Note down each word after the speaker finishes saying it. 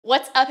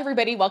What's up,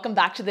 everybody? Welcome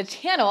back to the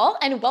channel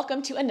and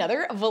welcome to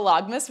another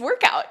VLOGMAS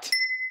workout.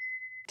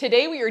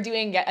 Today we are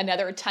doing yet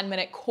another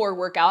 10-minute core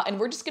workout, and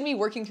we're just gonna be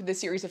working through the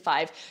series of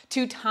 5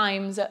 2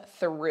 times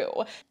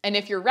through. And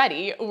if you're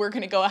ready, we're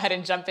gonna go ahead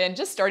and jump in,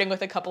 just starting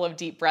with a couple of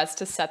deep breaths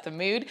to set the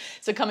mood.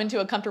 So come into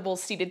a comfortable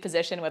seated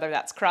position, whether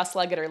that's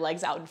cross-legged or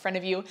legs out in front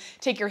of you.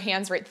 Take your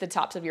hands right to the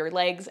tops of your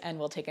legs, and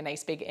we'll take a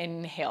nice big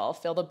inhale.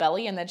 Fill the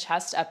belly and the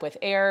chest up with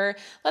air.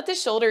 Let the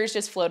shoulders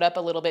just float up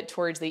a little bit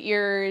towards the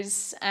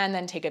ears, and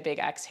then take a big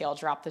exhale.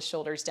 Drop the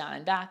shoulders down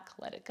and back.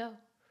 Let it go.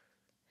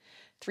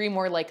 3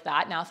 more like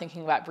that. Now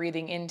thinking about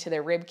breathing into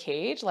the rib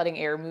cage, letting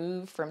air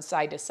move from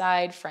side to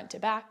side, front to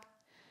back.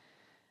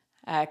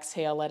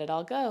 Exhale, let it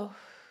all go.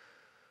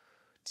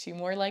 2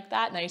 more like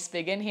that. Nice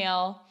big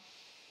inhale.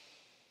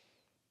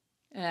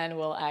 And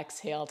we'll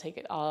exhale, take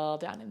it all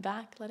down and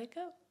back, let it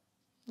go.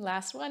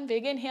 Last one,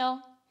 big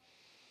inhale.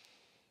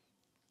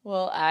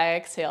 We'll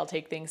exhale,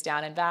 take things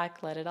down and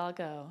back, let it all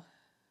go.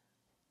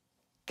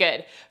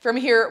 Good. From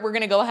here, we're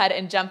going to go ahead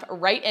and jump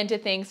right into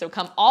things. So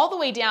come all the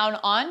way down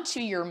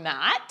onto your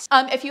mat.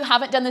 If you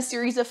haven't done the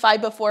series of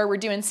 5 before, we're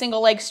doing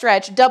single leg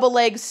stretch, double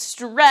leg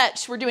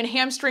stretch. We're doing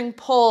hamstring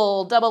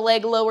pull, double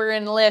leg lower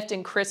and lift,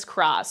 and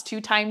crisscross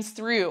 2 times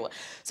through.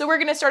 So we're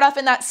going to start off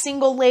in that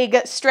single leg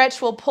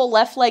stretch. We'll pull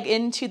left leg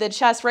into the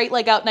chest, right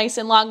leg out nice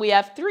and long. We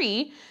have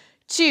 3,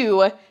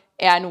 2,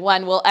 and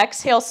 1. We'll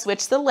exhale,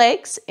 switch the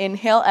legs.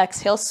 Inhale,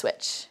 exhale,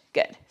 switch.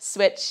 Good.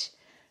 Switch,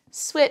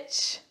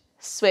 switch,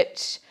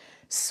 switch,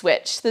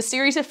 switch. The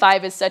series of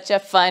 5 is such a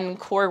fun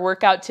core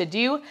workout to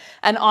do.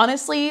 And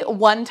honestly,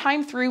 1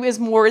 time through is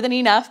more than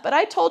enough. But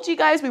I told you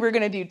guys we were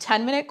going to do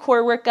 10-minute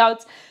core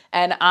workouts,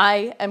 and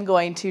I am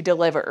going to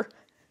deliver.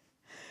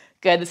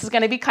 Good. This is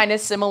going to be kind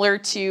of similar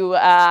to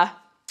the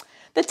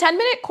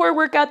 10-minute core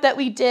workout that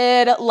we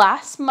did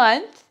last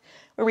month,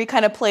 where we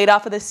kind of played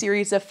off of the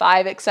series of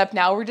 5, except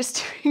now we're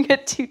just doing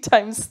it 2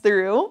 times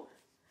through.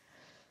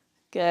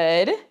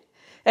 Good.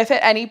 If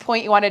at any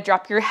point you want to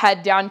drop your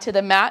head down to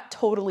the mat,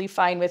 totally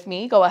fine with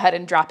me. Go ahead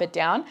and drop it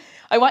down.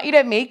 I want you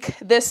to make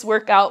this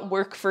workout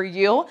work for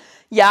you.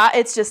 Yeah,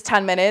 it's just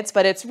 10 minutes,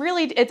 but it's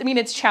really,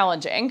 it's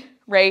challenging,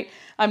 right?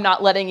 I'm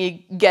not letting you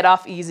get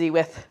off easy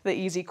with the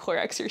easy core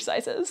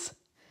exercises.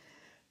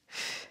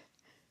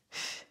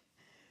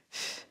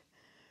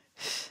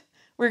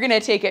 We're going to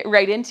take it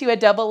right into a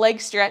double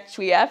leg stretch.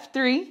 We have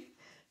 3,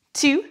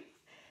 2,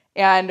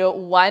 and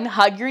 1.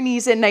 Hug your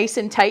knees in nice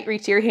and tight.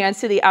 Reach your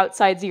hands to the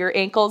outsides of your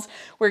ankles.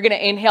 We're going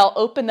to inhale,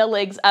 open the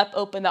legs up,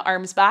 open the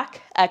arms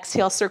back.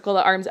 Exhale, circle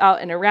the arms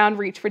out and around.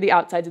 Reach for the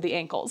outsides of the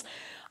ankles.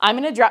 I'm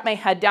going to drop my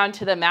head down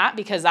to the mat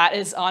because that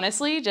is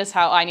honestly just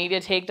how I need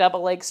to take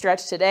double leg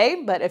stretch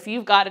today. But if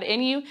you've got it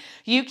in you,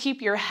 you keep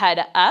your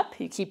head up.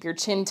 You keep your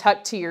chin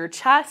tucked to your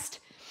chest.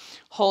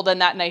 Hold in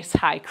that nice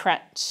high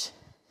crunch.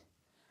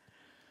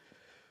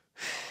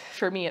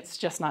 For me, it's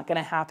just not going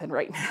to happen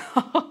right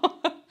now.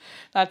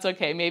 That's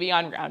okay. Maybe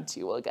on round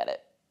 2, we'll get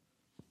it.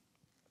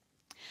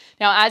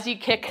 Now, as you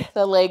kick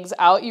the legs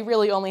out, you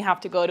really only have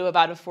to go to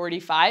about a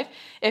 45.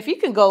 If you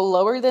can go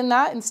lower than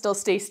that and still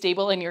stay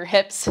stable in your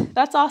hips,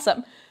 that's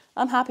awesome.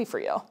 I'm happy for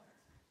you.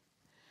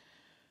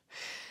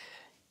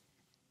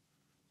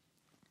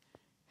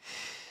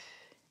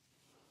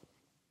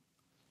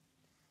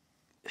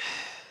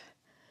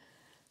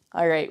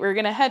 All right, we're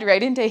going to head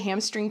right into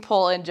hamstring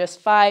pull in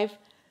just 5,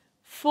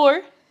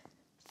 4,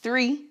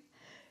 3,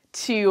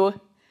 2,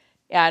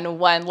 and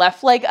 1.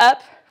 Left leg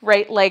up,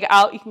 right leg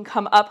out. You can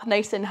come up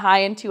nice and high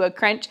into a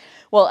crunch.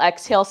 We'll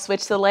exhale,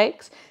 switch the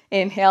legs.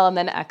 Inhale, and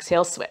then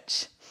exhale,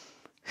 switch.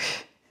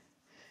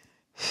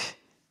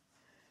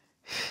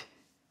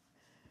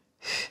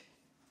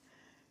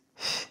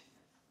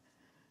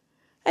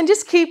 And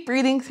just keep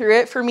breathing through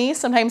it. For me,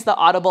 sometimes the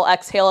audible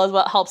exhale is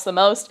what helps the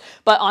most.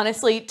 But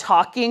honestly,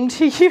 talking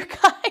to you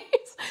guys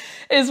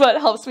is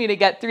what helps me to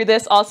get through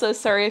this. Also,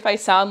 sorry if I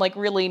sound like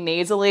really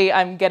nasally.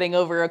 I'm getting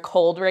over a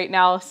cold right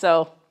now,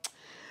 so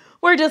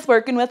we're just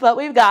working with what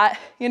we've got,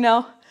 you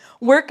know.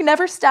 Work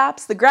never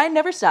stops. The grind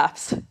never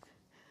stops.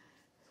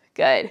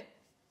 Good.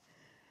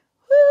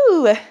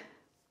 Woo.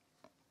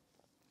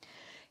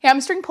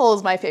 Hamstring pull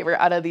is my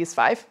favorite out of these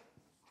 5.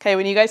 Okay,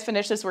 when you guys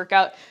finish this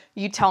workout,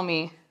 you tell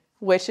me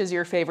which is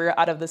your favorite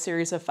out of the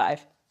series of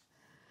 5.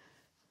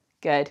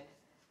 Good.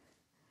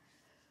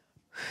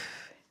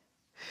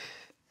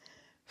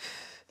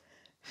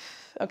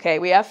 Okay,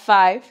 we have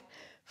 5,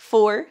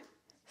 4,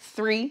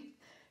 3,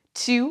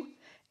 2,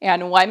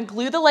 and 1.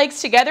 Glue the legs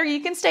together.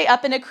 You can stay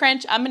up in a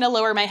crunch. I'm going to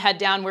lower my head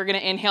down. We're going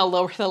to inhale,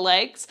 lower the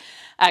legs.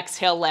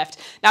 Exhale, lift.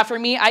 Now for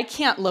me, I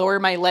can't lower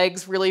my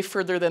legs really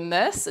further than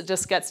this. It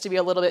just gets to be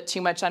a little bit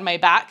too much on my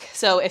back.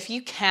 So if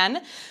you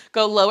can,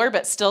 go lower,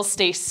 but still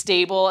stay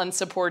stable and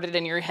supported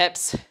in your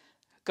hips.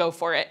 Go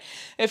for it.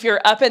 If you're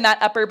up in that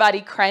upper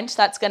body crunch,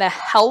 that's going to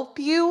help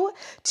you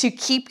to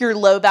keep your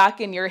low back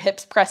and your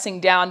hips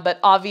pressing down. But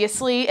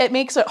obviously it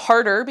makes it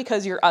harder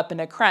because you're up in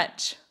a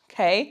crunch.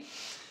 Okay.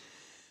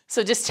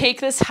 So just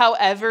take this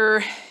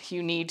however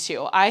you need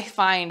to. I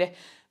find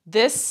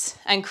this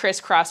and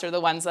crisscross are the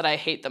ones that I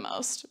hate the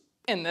most.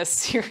 in this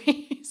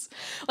series.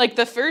 Like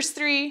the first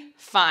 3,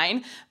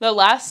 fine. The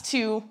last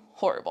 2,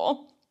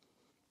 horrible.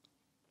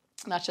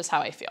 And that's just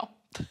how I feel.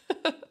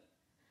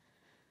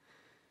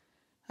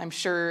 I'm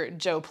sure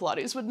Joe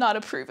Pilates would not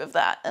approve of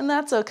that, and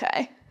that's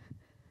okay.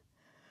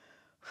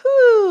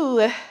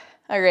 Whew.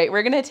 All right,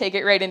 we're gonna take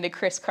it right into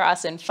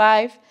crisscross in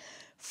 5,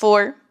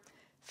 4,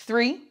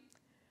 3,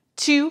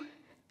 2,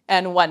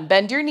 and 1.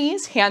 Bend your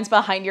knees, hands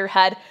behind your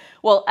head.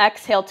 We'll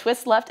exhale,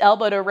 twist left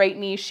elbow to right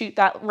knee, shoot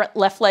that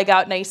left leg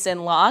out nice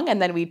and long,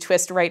 and then we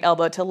twist right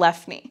elbow to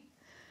left knee.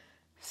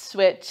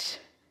 Switch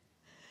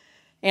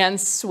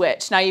and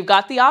switch. Now you've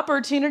got the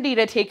opportunity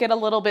to take it a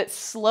little bit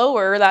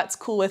slower. That's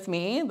cool with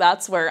me.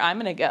 That's where I'm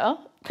gonna go.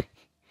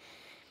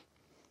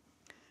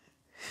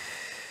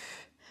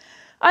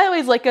 I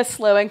always like a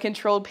slow and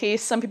controlled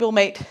pace. Some people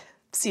might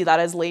see that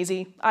as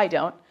lazy. I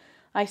don't.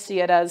 I see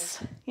it as,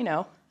 you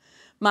know,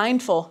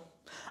 mindful.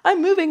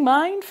 I'm moving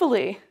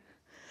mindfully.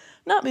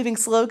 Not moving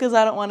slow because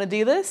I don't want to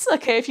do this.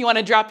 Okay, if you want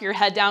to drop your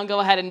head down, go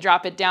ahead and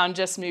drop it down.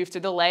 Just move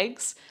through the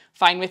legs.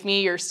 Fine with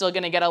me. You're still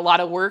going to get a lot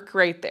of work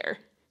right there.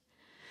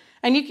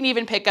 And you can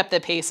even pick up the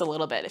pace a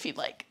little bit if you'd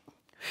like.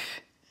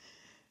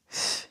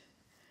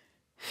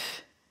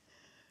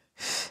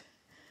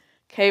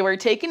 Okay, we're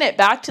taking it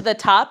back to the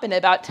top in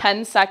about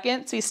 10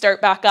 seconds. We start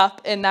back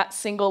up in that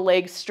single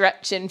leg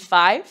stretch in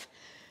 5,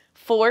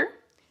 4,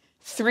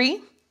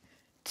 3,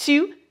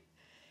 2,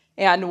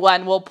 and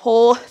 1. We'll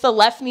pull the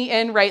left knee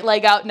in, right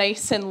leg out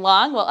nice and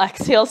long. We'll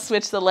exhale,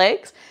 switch the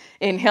legs.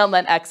 Inhale, and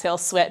then exhale,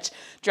 switch.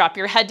 Drop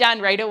your head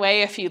down right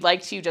away. If you'd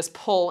like to, just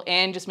pull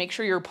in. Just make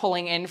sure you're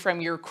pulling in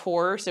from your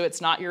core so it's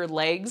not your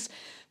legs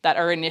that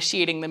are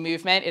initiating the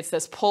movement. It's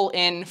this pull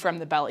in from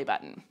the belly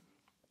button.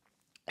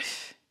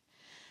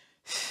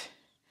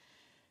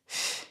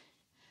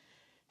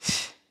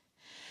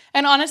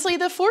 And honestly,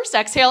 the forced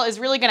exhale is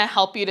really going to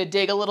help you to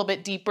dig a little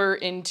bit deeper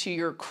into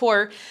your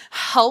core,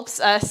 helps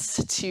us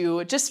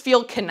to just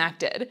feel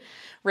connected,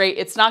 right?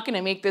 It's not going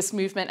to make this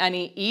movement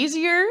any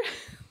easier,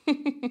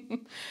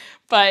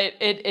 but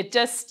it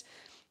just,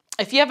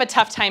 if you have a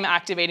tough time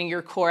activating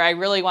your core, I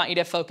really want you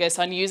to focus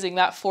on using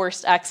that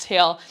forced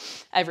exhale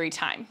every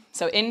time.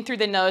 So in through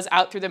the nose,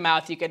 out through the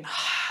mouth, you can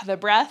the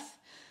breath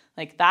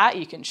like that.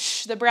 You can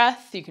shh the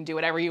breath. You can do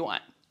whatever you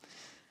want.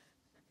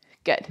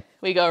 Good.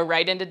 We go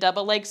right into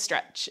double leg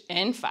stretch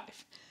in 5,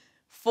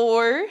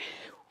 4,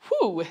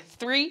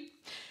 3,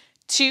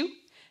 2,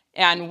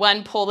 and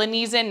 1. Pull the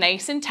knees in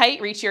nice and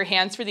tight. Reach your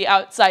hands for the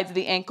outsides of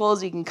the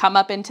ankles. You can come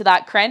up into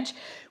that crunch.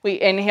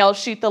 We inhale,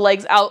 shoot the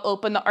legs out,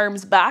 open the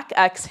arms back.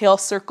 Exhale,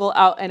 circle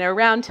out and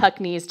around, tuck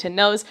knees to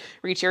nose.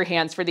 Reach your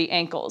hands for the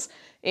ankles.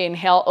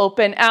 Inhale,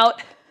 open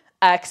out.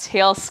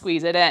 Exhale,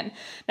 squeeze it in.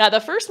 Now, the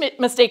first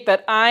mistake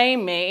that I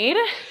made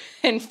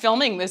in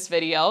filming this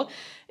video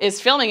is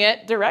filming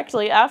it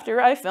directly after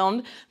I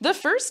filmed the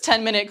first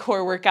 10-minute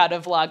core workout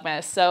of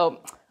VLOGMAS. So,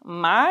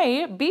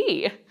 might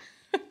be.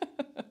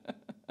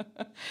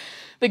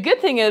 The good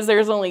thing is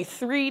there's only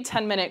 3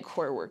 10-minute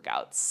core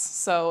workouts.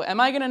 So, am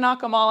I going to knock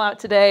them all out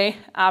today?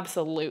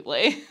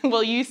 Absolutely.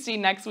 Will you see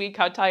next week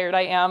how tired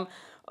I am?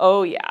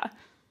 Oh, yeah.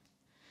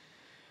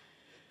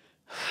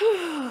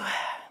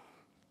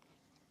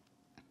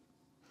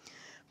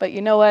 But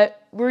you know what?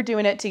 We're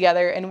doing it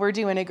together and we're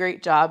doing a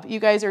great job. You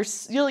guys are,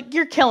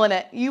 you're killing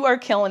it. You are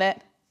killing it.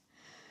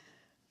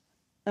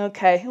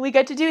 Okay, we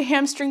get to do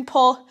hamstring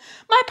pull.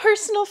 My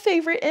personal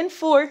favorite in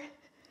 4,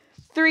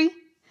 3,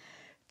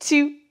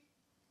 2,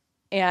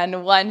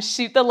 and 1.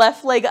 Shoot the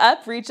left leg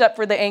up, reach up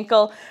for the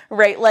ankle,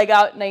 right leg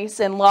out nice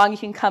and long. You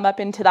can come up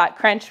into that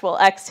crunch. We'll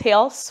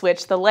exhale,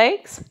 switch the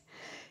legs.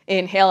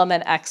 Inhale and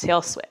then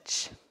exhale,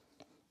 switch.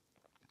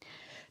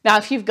 Now,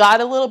 if you've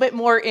got a little bit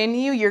more in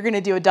you, you're going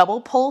to do a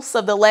double pulse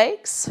of the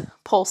legs.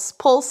 Pulse,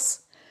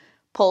 pulse,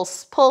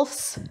 pulse,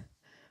 pulse,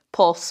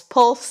 pulse,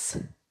 pulse.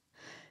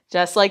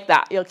 Just like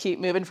that. You'll keep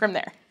moving from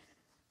there.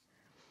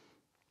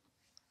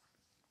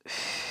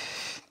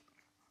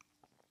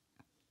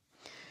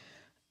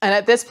 And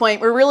at this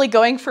point, we're really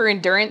going for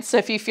endurance. So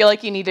if you feel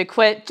like you need to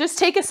quit, just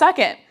take a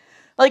second.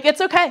 Like,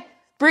 it's okay.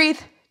 Breathe,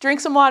 drink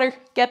some water,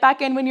 get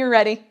back in when you're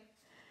ready.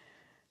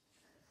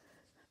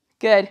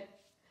 Good.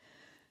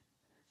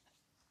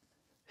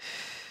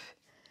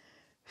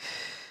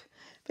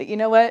 But you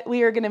know what?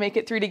 We are going to make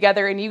it through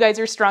together, and you guys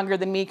are stronger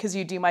than me because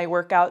you do my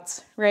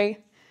workouts,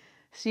 right?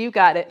 So you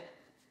got it.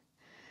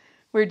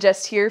 We're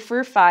just here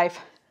for 5,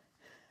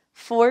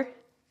 4,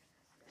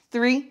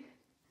 3,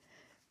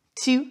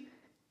 2,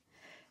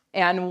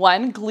 and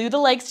 1. Glue the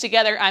legs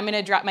together. I'm going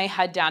to drop my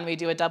head down. We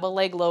do a double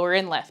leg lower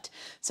and lift.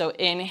 So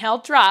inhale,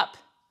 drop,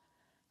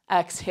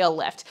 exhale,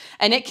 lift.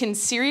 And it can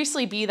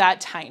seriously be that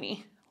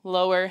tiny.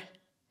 Lower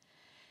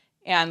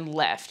and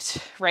lift,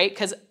 right?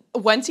 Because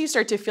once you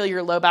start to feel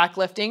your low back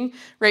lifting,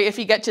 right, if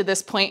you get to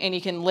this point and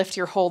you can lift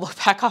your whole low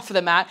back off of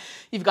the mat,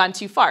 you've gone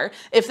too far.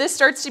 If this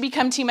starts to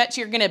become too much,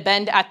 you're going to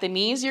bend at the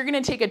knees. You're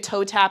going to take a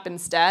toe tap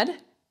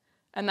instead,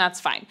 and that's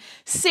fine.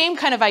 Same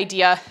kind of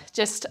idea,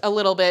 just a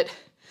little bit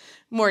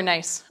more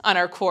nice on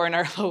our core and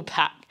our low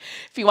back.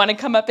 If you want to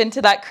come up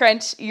into that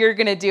crunch, you're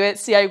going to do it.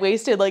 See, I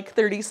wasted like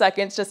 30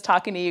 seconds just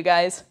talking to you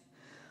guys.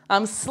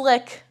 I'm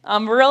slick.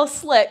 I'm real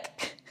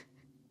slick.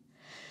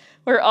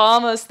 We're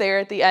almost there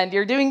at the end.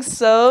 You're doing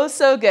so,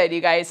 so good,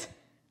 you guys.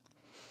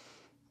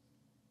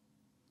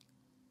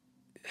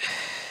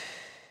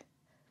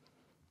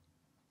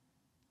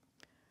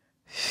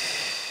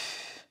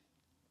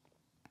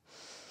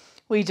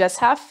 We just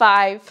have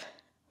 5,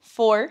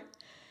 4,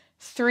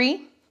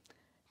 3,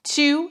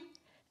 2,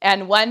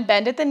 and 1.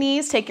 Bend at the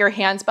knees. Take your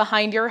hands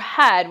behind your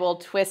head. We'll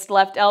twist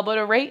left elbow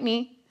to right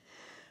knee,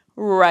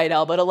 right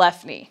elbow to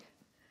left knee.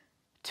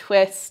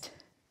 Twist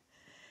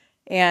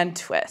and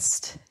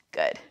twist.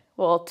 Good.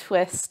 We'll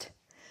twist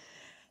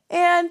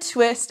and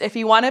twist. If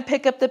you want to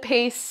pick up the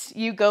pace,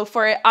 you go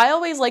for it. I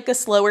always like a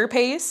slower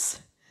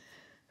pace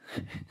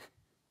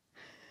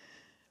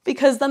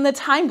because then the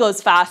time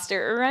goes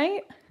faster,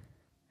 right?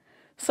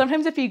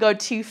 Sometimes if you go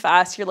too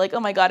fast, you're like, oh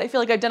my God, I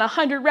feel like I've done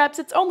 100 reps.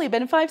 It's only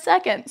been 5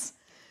 seconds.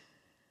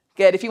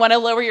 Good. If you want to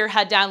lower your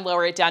head down,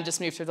 lower it down. Just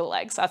move through the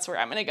legs. That's where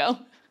I'm going to go.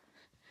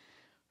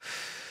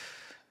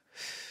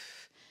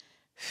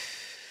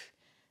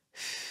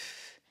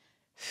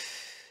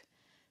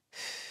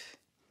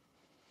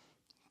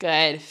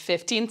 Good.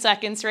 15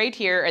 seconds right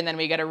here, and then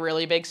we get a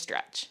really big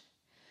stretch.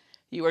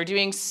 You are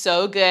doing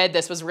so good.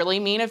 This was really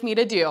mean of me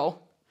to do.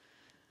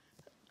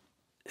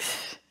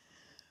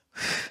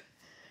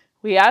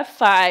 We have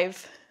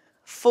 5,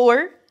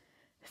 4,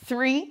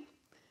 3,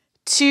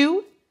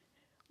 2,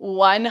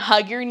 1.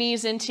 Hug your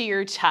knees into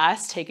your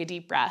chest. Take a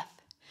deep breath.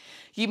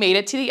 You made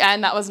it to the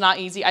end. That was not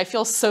easy. I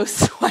feel so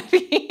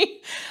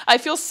sweaty. I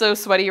feel so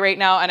sweaty right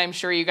now, and I'm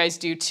sure you guys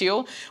do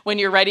too. When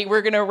you're ready,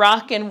 we're going to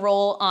rock and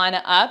roll on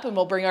up, and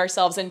we'll bring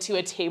ourselves into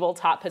a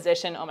tabletop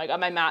position. Oh my God,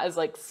 my mat is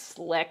like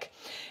slick.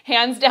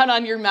 Hands down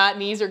on your mat,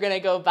 knees are going to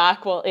go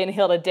back. We'll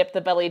inhale to dip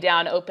the belly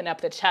down, open up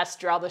the chest,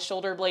 draw the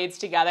shoulder blades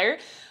together.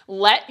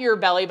 Let your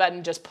belly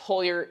button just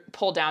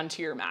pull down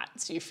to your mat.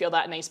 So you feel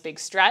that nice big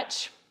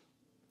stretch.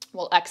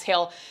 We'll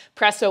exhale,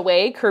 press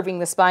away, curving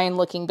the spine,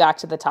 looking back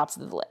to the tops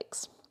of the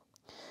legs.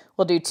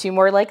 We'll do 2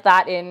 more like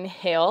that.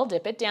 Inhale,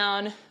 dip it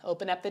down,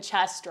 open up the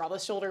chest, draw the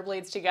shoulder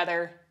blades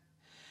together.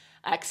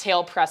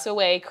 Exhale, press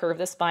away, curve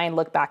the spine,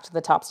 look back to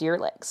the tops of your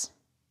legs.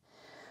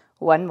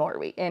 1 more.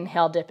 We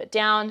inhale, dip it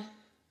down.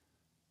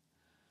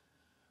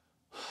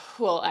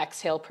 We'll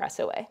exhale, press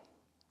away.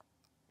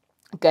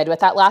 Good. With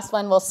that last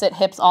one, we'll sit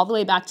hips all the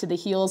way back to the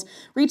heels.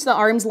 Reach the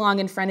arms long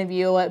in front of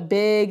you.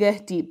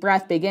 Big, deep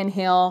breath, big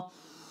inhale.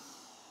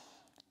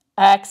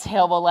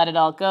 Exhale, we'll let it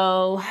all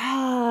go.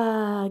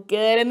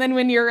 Good. And then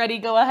when you're ready,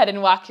 go ahead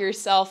and walk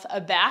yourself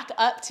back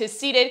up to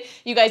seated.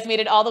 You guys made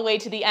it all the way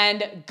to the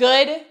end.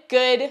 Good,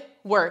 good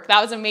work.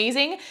 That was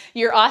amazing.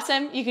 You're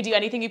awesome. You could do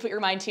anything you put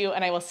your mind to,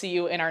 and I will see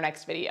you in our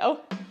next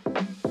video.